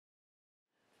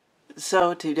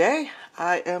So today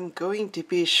I am going to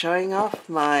be showing off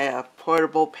my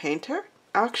portable painter.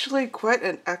 Actually quite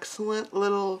an excellent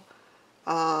little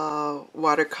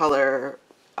watercolor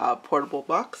portable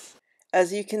box.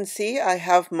 As you can see, I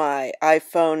have my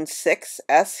iPhone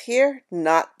 6S here,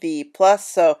 not the Plus,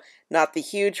 so not the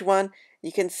huge one.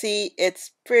 You can see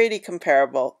it's pretty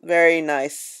comparable. Very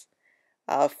nice.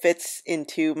 Fits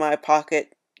into my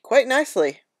pocket quite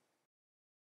nicely.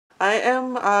 I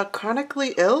am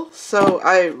chronically ill, so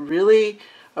I really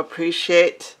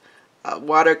appreciate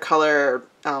watercolor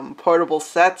portable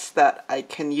sets that I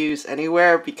can use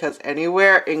anywhere, because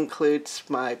anywhere includes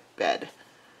my bed.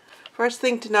 First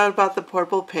thing to note about the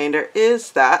portable painter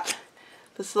is that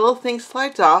this little thing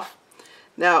slides off.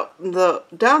 Now, the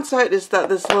downside is that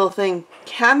this little thing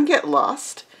can get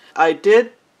lost. I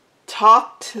did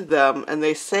talk to them, and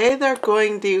they say they're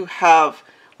going to have,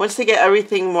 once they get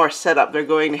everything more set up, they're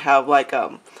going to have like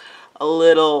a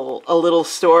little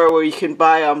store where you can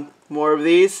buy more of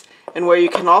these, and where you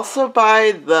can also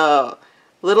buy the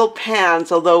little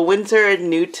pans, although Winsor and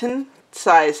Newton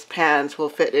sized pans will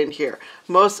fit in here.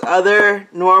 Most other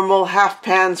normal half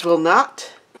pans will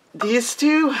not. These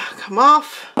two come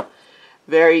off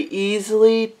very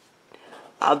easily.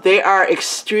 They are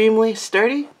extremely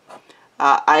sturdy.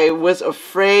 I was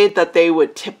afraid that they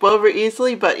would tip over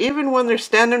easily, but even when they're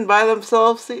standing by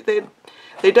themselves,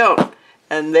 they don't.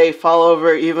 And they fall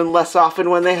over even less often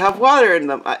when they have water in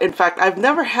them. In fact, I've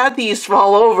never had these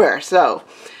fall over, so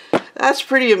that's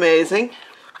pretty amazing.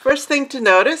 First thing to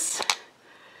notice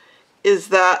is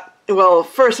that, well,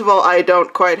 first of all, I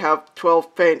don't quite have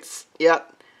 12 paints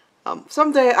yet.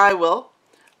 Someday I will,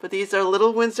 but these are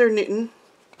little Winsor Newton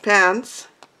pans.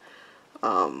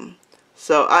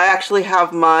 So I actually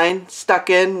have mine stuck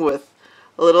in with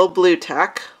a little blue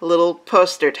tack, a little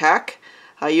poster tack.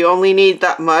 You only need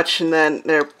that much and then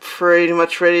they're pretty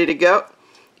much ready to go.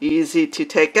 Easy to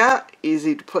take out,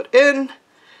 easy to put in,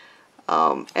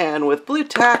 and with blue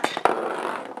tack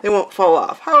they won't fall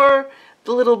off. However,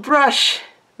 the little brush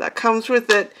that comes with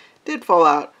it did fall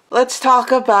out. Let's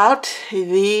talk about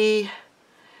the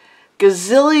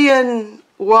gazillion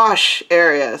wash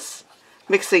areas,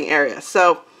 mixing areas.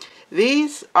 So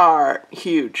these are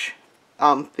huge.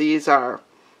 These are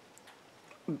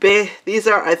big. These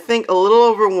are, I think, a little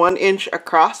over 1 inch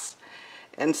across,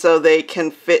 and so they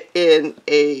can fit in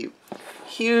a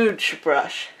huge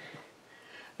brush.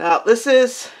 Now this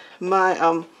is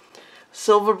my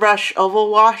silver brush oval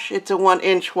wash. It's a 1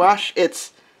 inch wash.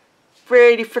 It's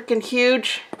pretty freaking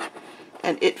huge,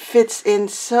 and it fits in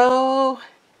so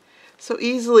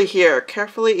easily here,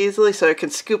 carefully, easily, so I can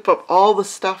scoop up all the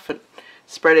stuff and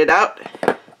spread it out.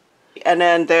 And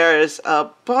then there's a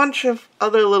bunch of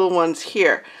other little ones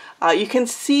here. You can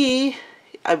see,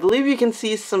 I believe you can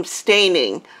see some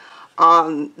staining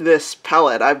on this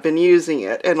palette. I've been using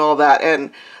it and all that,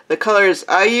 and the colors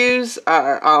I use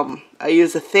are, I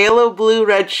use a phthalo blue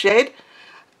red shade,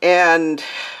 and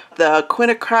the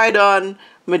quinacridone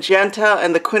magenta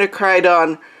and the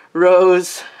quinacridone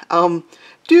rose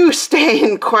do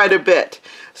stain quite a bit.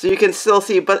 So you can still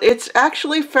see, but it's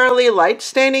actually fairly light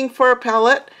staining for a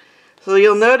palette. So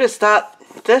you'll notice that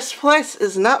this place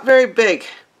is not very big.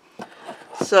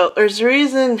 So there's a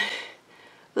reason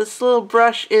this little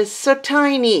brush is so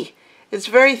tiny. It's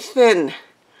very thin.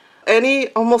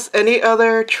 Almost any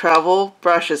other travel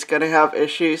brush is going to have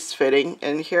issues fitting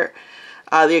in here.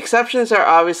 The exceptions are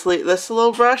obviously this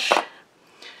little brush.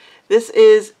 This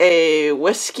is a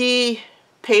Whiskey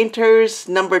Painter's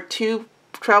number 2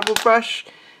 travel brush.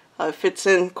 Fits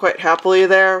in quite happily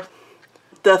there.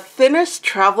 The thinnest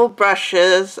travel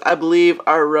brushes, I believe,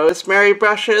 are rosemary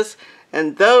brushes,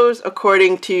 and those,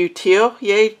 according to Teoh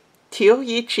Yi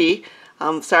Chie,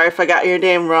 sorry if I got your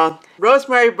name wrong,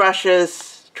 rosemary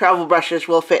brushes, travel brushes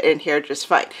will fit in here just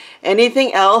fine.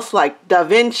 Anything else like Da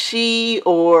Vinci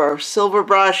or silver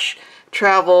brush,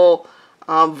 travel,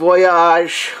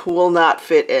 Voyage will not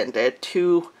fit in. They're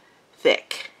too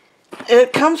thick.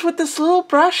 It comes with this little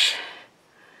brush.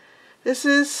 This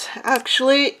is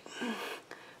actually,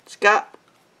 it's got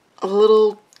a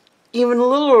little, even a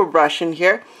little brush in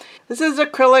here. This is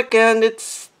acrylic, and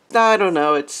it's, I don't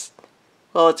know, it's,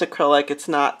 well, it's acrylic. It's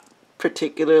not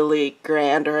particularly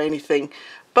grand or anything,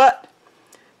 but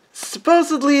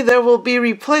supposedly there will be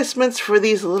replacements for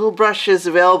these little brushes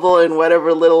available in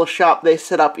whatever little shop they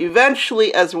set up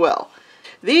eventually as well.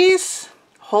 These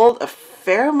hold a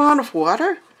fair amount of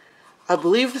water. I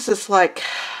believe this is like,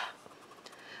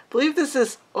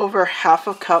 over half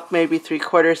a cup, maybe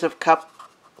 3/4 of a cup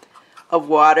of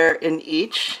water in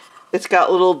each. It's got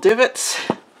little divots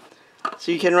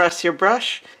so you can rest your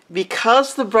brush.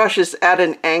 Because the brush is at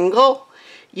an angle,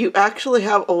 you actually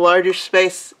have a larger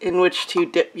space in which to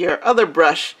dip your other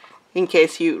brush in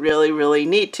case you really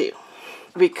need to.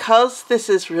 Because this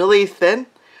is really thin,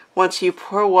 once you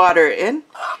pour water in,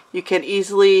 you can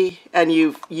easily, and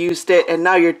you've used it and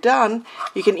now you're done,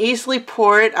 you can easily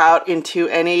pour it out into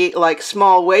any like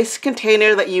small waste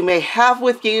container that you may have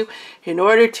with you in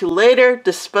order to later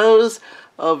dispose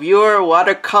of your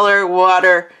watercolor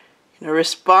water in a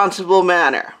responsible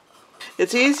manner.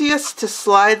 It's easiest to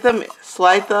slide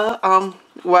the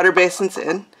water basins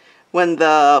in when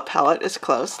the palette is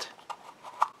closed,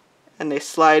 and they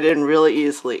slide in really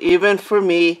easily, even for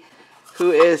me,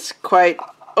 who is quite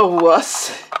a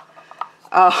wuss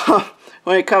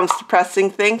when it comes to pressing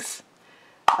things.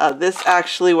 This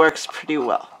actually works pretty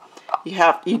well.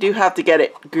 You do have to get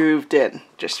it grooved in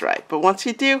just right, but once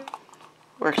you do,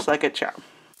 works like a charm.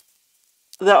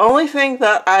 The only thing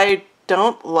that I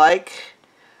don't like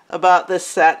about this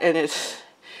set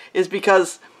is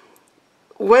because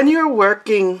when you're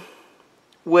working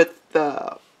with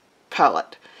the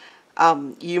palette,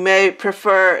 you may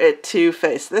prefer it to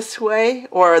face this way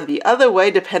or the other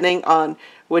way depending on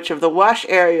which of the wash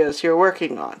areas you're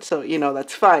working on. So, you know,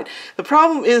 that's fine. The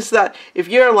problem is that if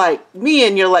you're like me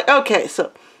and you're like, okay,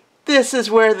 so this is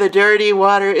where the dirty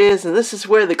water is and this is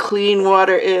where the clean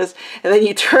water is, and then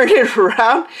you turn it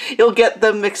around, you'll get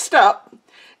them mixed up,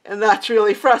 and that's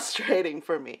really frustrating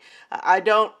for me. I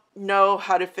don't know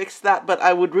how to fix that, but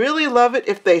I would really love it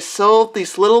if they sold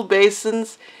these little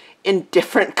basins in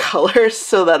different colors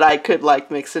so that I could like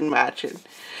mix and match and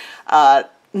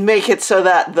make it so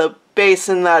that the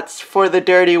basin that's for the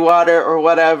dirty water or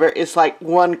whatever is like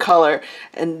one color,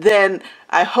 and then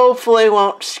I hopefully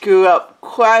won't screw up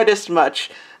quite as much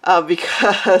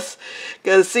because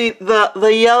see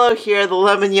the yellow here, the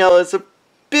lemon yellow, is a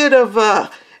bit of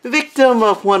a victim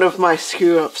of one of my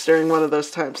screw ups during one of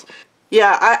those times.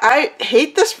 Yeah, I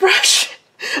hate this brush.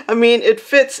 I mean, it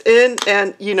fits in,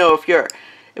 and you know, if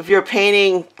you're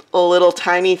painting a little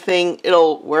tiny thing,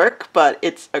 it'll work, but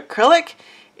it's acrylic.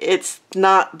 It's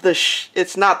not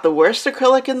the worst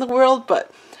acrylic in the world,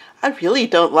 but I really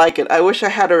don't like it. I wish I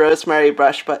had a rosemary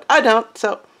brush, but I don't,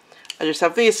 so I just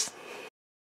have these.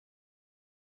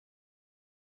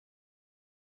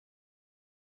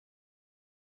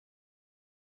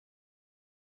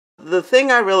 The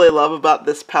thing I really love about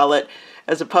this palette,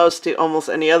 as opposed to almost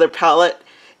any other palette,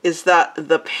 is that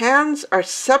the pans are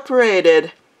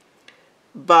separated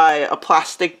by a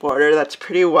plastic border that's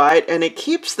pretty wide, and it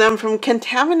keeps them from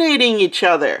contaminating each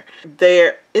other.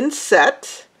 They're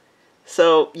inset,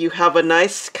 so you have a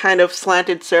nice kind of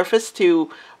slanted surface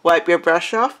to wipe your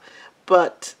brush off,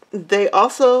 but they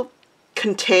also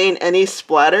contain any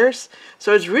splatters,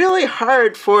 so it's really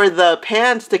hard for the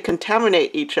pans to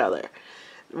contaminate each other,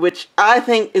 which I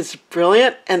think is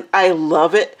brilliant, and I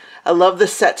love it. I love the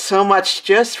set so much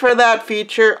just for that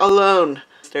feature alone.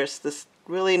 There's this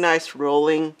really nice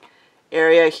rolling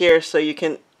area here, so you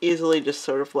can easily just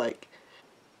sort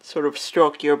of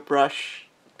stroke your brush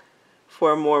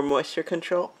for more moisture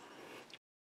control.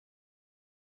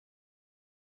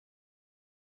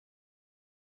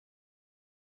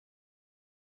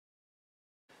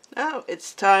 Now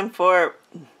it's time for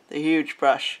the huge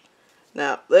brush.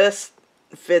 Now this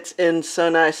fits in so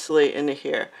nicely into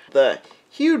here. The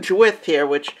huge width here,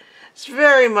 which is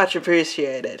very much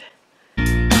appreciated.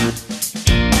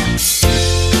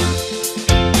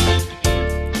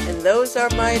 Those are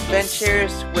my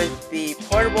adventures with the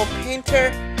portable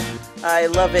painter. I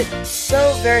love it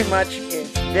so very much. It's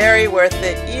very worth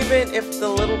it, even if the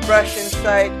little brush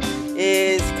inside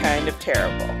is kind of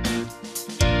terrible.